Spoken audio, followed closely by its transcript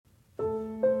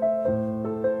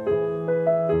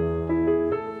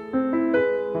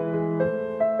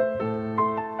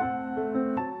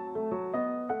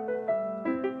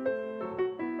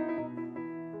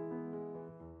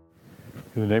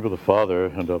the name of the Father,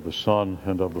 and of the Son,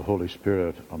 and of the Holy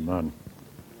Spirit. Amen.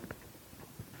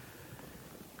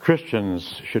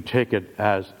 Christians should take it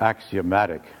as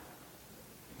axiomatic,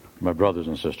 my brothers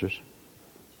and sisters,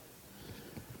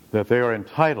 that they are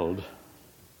entitled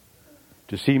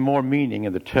to see more meaning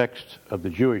in the text of the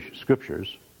Jewish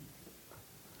scriptures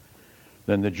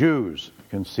than the Jews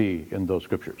can see in those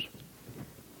scriptures.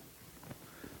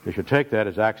 They should take that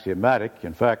as axiomatic.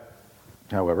 In fact,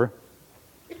 however,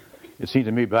 it seemed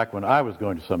to me back when I was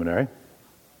going to seminary,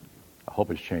 I hope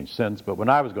it's changed since, but when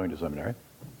I was going to seminary,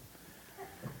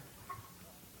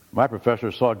 my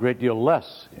professors saw a great deal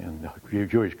less in the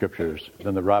Jewish scriptures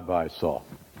than the rabbis saw.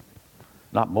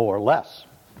 Not more, less.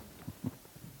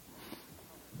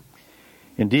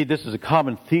 Indeed, this is a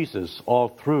common thesis all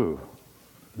through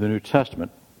the New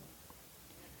Testament,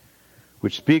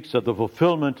 which speaks of the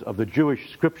fulfillment of the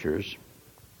Jewish scriptures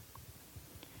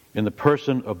in the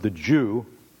person of the Jew,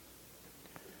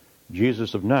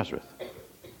 Jesus of Nazareth.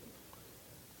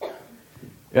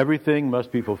 Everything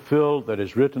must be fulfilled that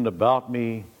is written about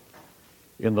me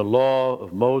in the law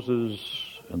of Moses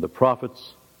and the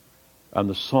prophets and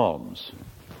the Psalms.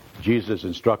 Jesus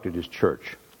instructed his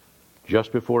church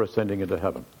just before ascending into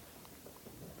heaven.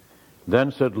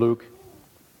 Then, said Luke,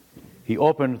 he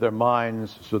opened their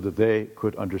minds so that they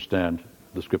could understand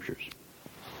the scriptures.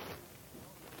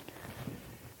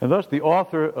 And thus the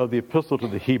author of the Epistle to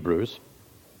the Hebrews,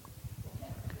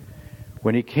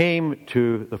 when he came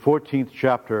to the 14th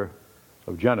chapter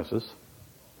of Genesis,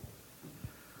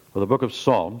 or the book of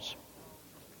Psalms,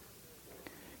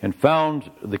 and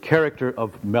found the character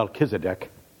of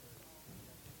Melchizedek,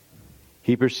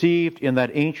 he perceived in that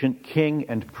ancient king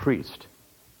and priest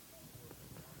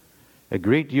a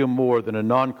great deal more than a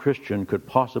non-Christian could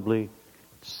possibly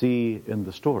see in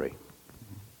the story.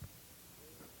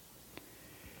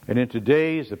 And in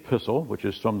today's epistle, which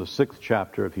is from the 6th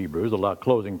chapter of Hebrews, the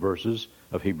closing verses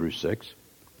of Hebrews 6,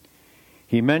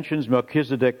 he mentions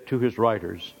Melchizedek to his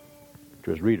writers,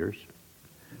 to his readers,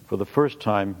 for the first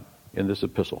time in this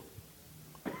epistle.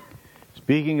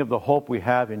 Speaking of the hope we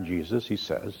have in Jesus, he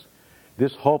says,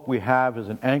 this hope we have is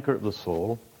an anchor of the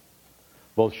soul,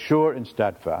 both sure and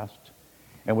steadfast,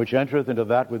 and which entereth into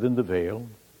that within the veil,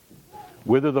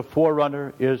 whither the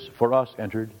forerunner is for us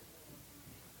entered,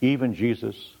 even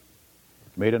Jesus,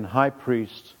 made an high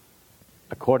priest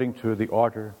according to the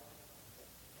order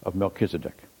of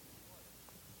Melchizedek.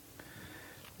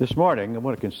 This morning, I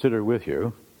want to consider with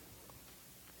you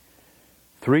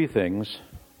three things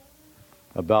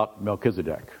about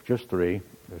Melchizedek. Just three.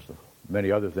 There's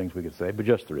many other things we could say, but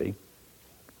just three.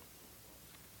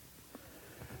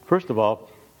 First of all,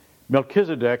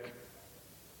 Melchizedek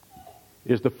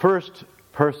is the first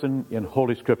person in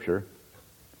Holy Scripture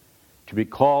to be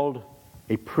called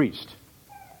a priest,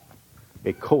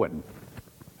 a Cohen.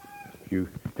 If you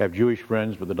have Jewish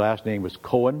friends where the last name was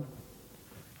Cohen,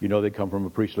 you know they come from a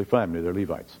priestly family. They're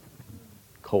Levites.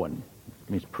 Cohen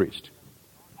means priest.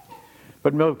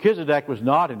 But Melchizedek was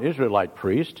not an Israelite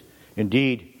priest.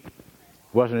 Indeed, he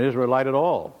wasn't an Israelite at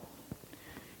all.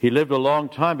 He lived a long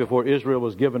time before Israel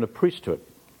was given a priesthood.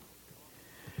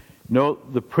 No,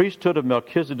 the priesthood of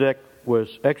Melchizedek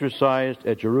was exercised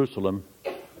at Jerusalem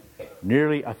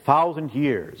nearly 1,000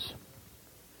 years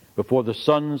before the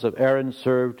sons of Aaron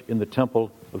served in the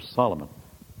temple of Solomon.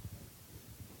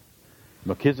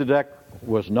 Melchizedek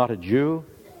was not a Jew.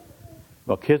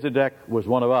 Melchizedek was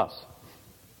one of us.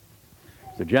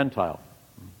 He's a Gentile.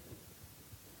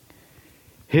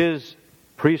 His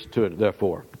priesthood,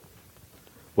 therefore,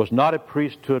 was not a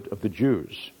priesthood of the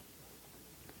Jews.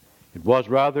 It was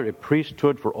rather a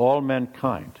priesthood for all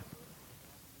mankind,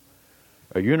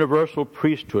 a universal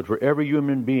priesthood for every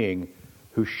human being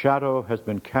whose shadow has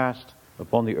been cast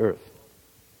upon the earth.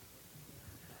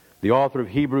 The author of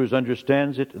Hebrews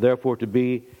understands it, therefore, to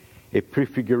be a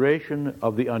prefiguration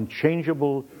of the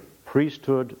unchangeable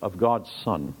priesthood of God's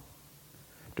Son,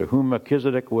 to whom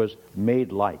Melchizedek was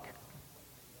made like.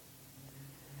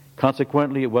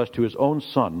 Consequently, it was to his own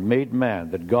Son, made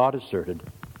man, that God asserted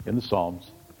in the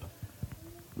Psalms,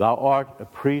 "Thou art a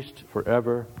priest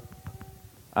forever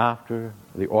after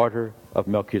the order of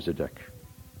Melchizedek."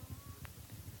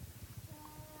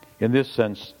 In this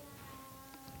sense,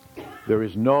 there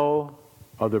is no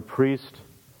other priest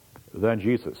than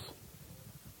Jesus.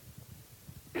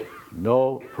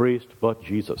 No priest but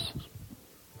Jesus.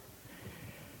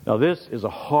 Now this is a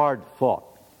hard thought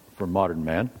for modern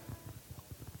man,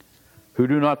 who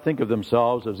do not think of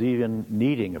themselves as even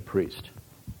needing a priest.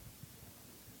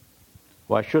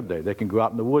 Why should they? They can go out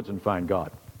in the woods and find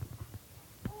God.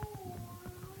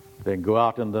 They can go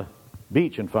out on the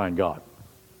beach and find God.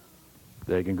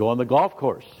 They can go on the golf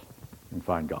course and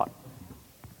find God.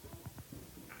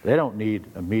 They don't need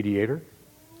a mediator.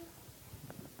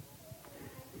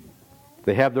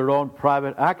 They have their own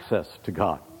private access to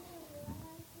God.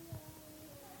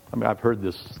 I mean, I've heard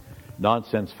this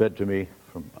nonsense fed to me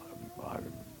from...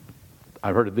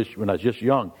 I heard of this when I was just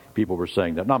young. People were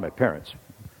saying that, not my parents.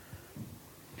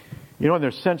 You know, in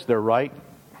their sense, they're right.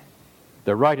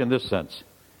 They're right in this sense.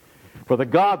 For the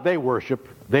God they worship,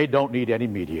 they don't need any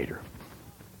mediator.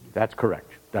 That's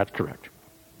correct. That's correct.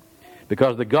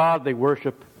 Because the God they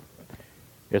worship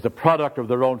is the product of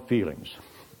their own feelings.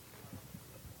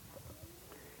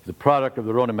 It's the product of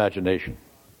their own imagination.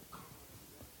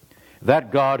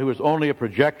 That God, who is only a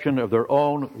projection of their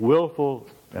own willful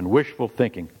and wishful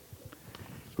thinking,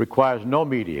 requires no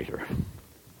mediator,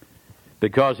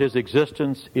 because his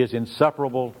existence is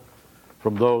inseparable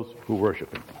from those who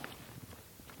worship him.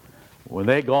 When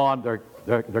they're gone,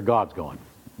 their God's gone.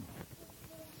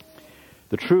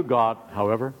 The true God,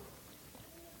 however,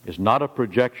 is not a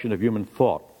projection of human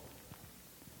thought,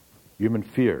 human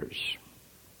fears,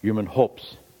 human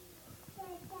hopes,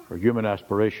 or human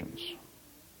aspirations.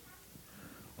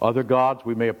 Other gods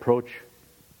we may approach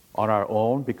on our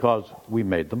own because we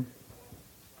made them.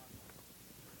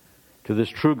 To this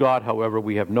true God, however,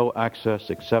 we have no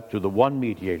access except to the one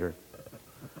mediator,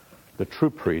 the true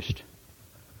priest,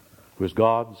 who is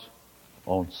God's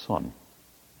own Son.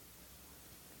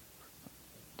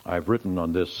 I've written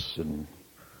on this in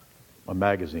a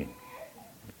magazine,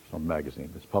 some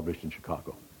magazine that's published in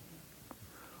Chicago.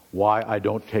 Why I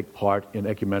don't take part in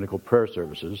ecumenical prayer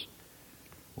services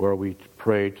where we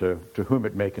pray to whom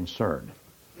it may concern.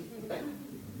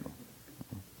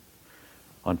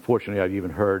 Unfortunately, I've even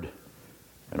heard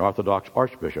an Orthodox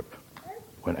archbishop,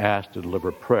 when asked to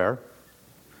deliver prayer,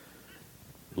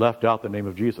 left out the name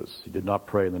of Jesus. He did not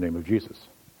pray in the name of Jesus.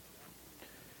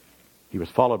 He was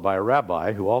followed by a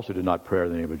rabbi who also did not pray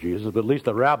in the name of Jesus, but at least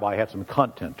the rabbi had some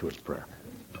content to his prayer.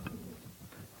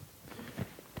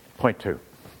 Point 2.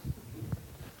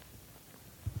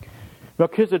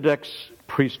 Melchizedek's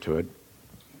priesthood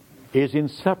is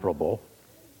inseparable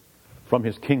from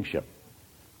his kingship.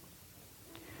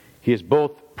 He is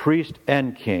both priest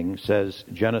and king, says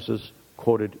Genesis,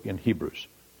 quoted in Hebrews.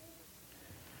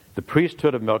 The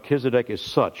priesthood of Melchizedek is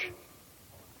such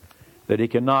that he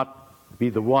cannot be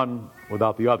the one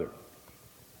without the other.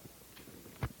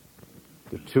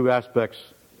 The two aspects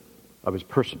of his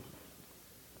person.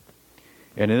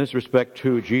 And in this respect,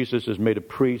 too, Jesus is made a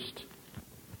priest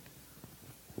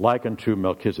like unto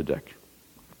Melchizedek.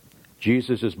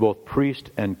 Jesus is both priest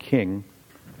and king,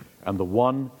 and the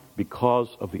one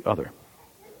because of the other.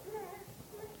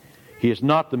 He is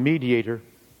not the mediator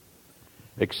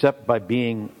except by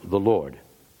being the Lord.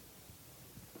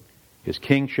 His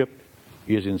kingship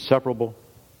is inseparable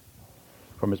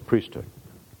from his priesthood.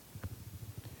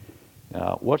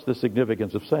 Now, what's the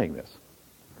significance of saying this?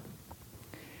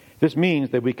 This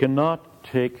means that we cannot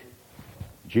take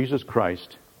Jesus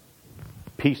Christ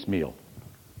piecemeal.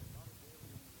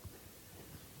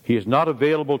 He is not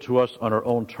available to us on our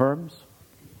own terms.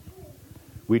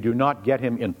 We do not get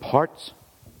him in parts,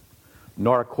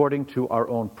 nor according to our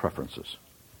own preferences.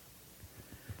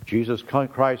 Jesus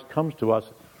Christ comes to us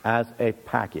as a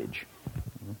package.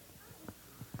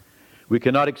 We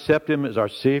cannot accept him as our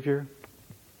Savior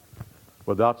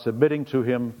without submitting to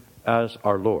him as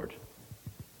our Lord.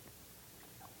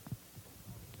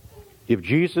 If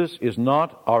Jesus is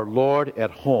not our Lord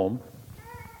at home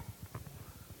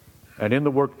and in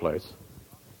the workplace,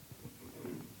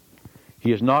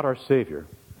 he is not our Savior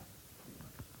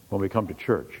when we come to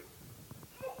church.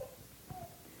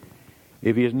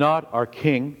 If he is not our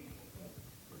King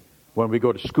when we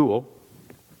go to school,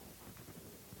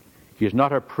 he is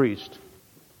not our priest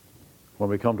when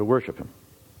we come to worship him.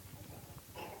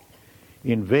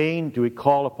 In vain do we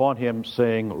call upon him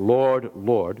saying, Lord,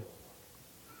 Lord,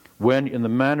 when in the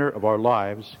manner of our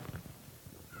lives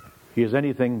he is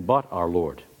anything but our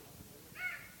Lord.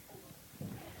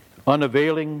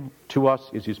 Unavailing to us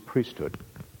is his priesthood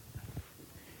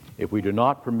if we do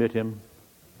not permit him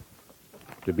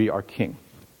to be our king.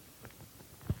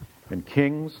 And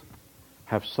kings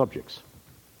have subjects,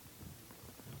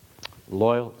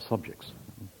 loyal subjects.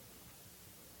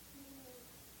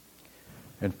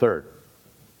 And third,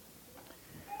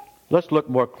 let's look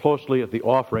more closely at the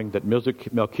offering that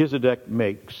Melchizedek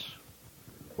makes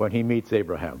when he meets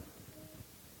Abraham.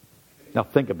 Now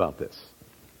think about this.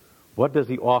 What does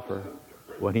he offer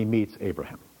when he meets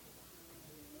Abraham?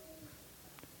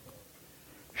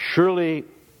 Surely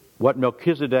what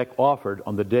Melchizedek offered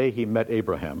on the day he met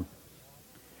Abraham,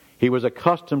 he was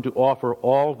accustomed to offer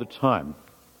all the time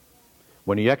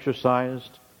when he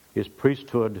exercised his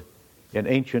priesthood in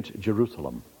ancient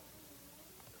Jerusalem.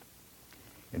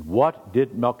 And what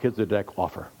did Melchizedek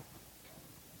offer?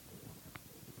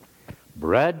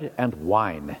 Bread and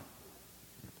wine,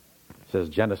 says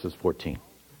Genesis 14.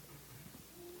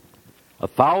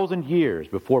 1,000 years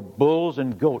before bulls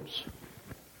and goats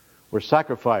were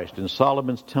sacrificed in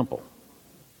Solomon's temple,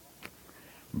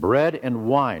 bread and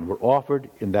wine were offered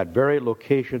in that very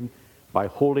location by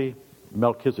holy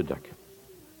Melchizedek,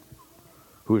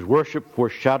 whose worship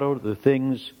foreshadowed the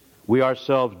things we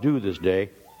ourselves do this day.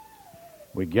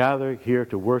 We gather here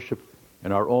to worship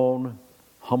in our own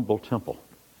humble temple.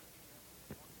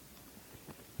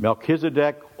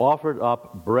 Melchizedek offered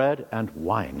up bread and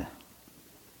wine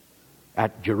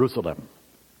at Jerusalem.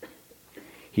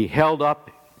 He held up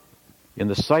in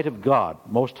the sight of God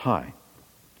Most High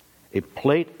a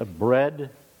plate of bread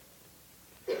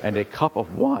and a cup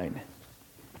of wine,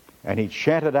 and he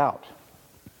chanted out,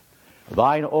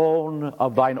 "Thine own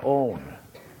of thine own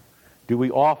do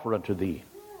we offer unto thee,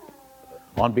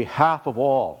 on behalf of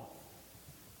all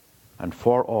and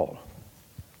for all."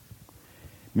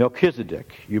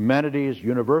 Melchizedek, humanity's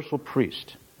universal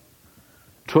priest,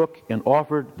 took and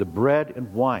offered the bread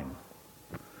and wine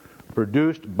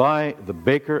produced by the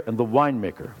baker and the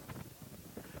winemaker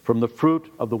from the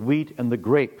fruit of the wheat and the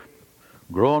grape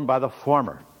grown by the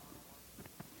farmer.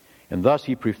 And thus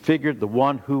he prefigured the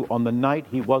one who, on the night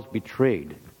he was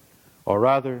betrayed, or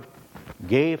rather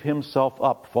gave himself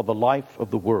up for the life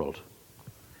of the world,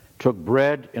 took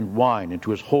bread and wine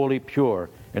into his holy, pure,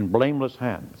 and blameless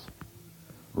hands,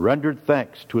 rendered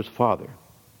thanks to his Father,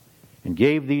 and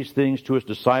gave these things to his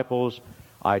disciples,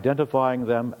 identifying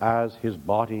them as his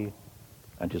body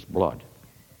and his blood.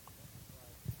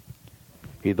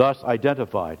 He thus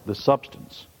identified the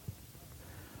substance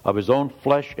of his own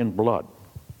flesh and blood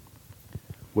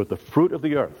with the fruit of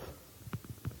the earth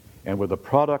and with the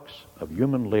products of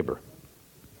human labor.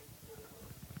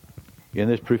 In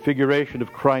this prefiguration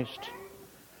of Christ,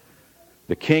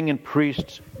 the king and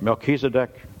priest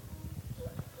Melchizedek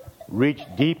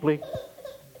reached deeply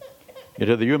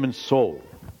into the human soul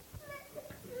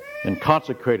and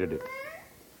consecrated it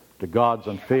to God's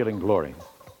unfailing glory.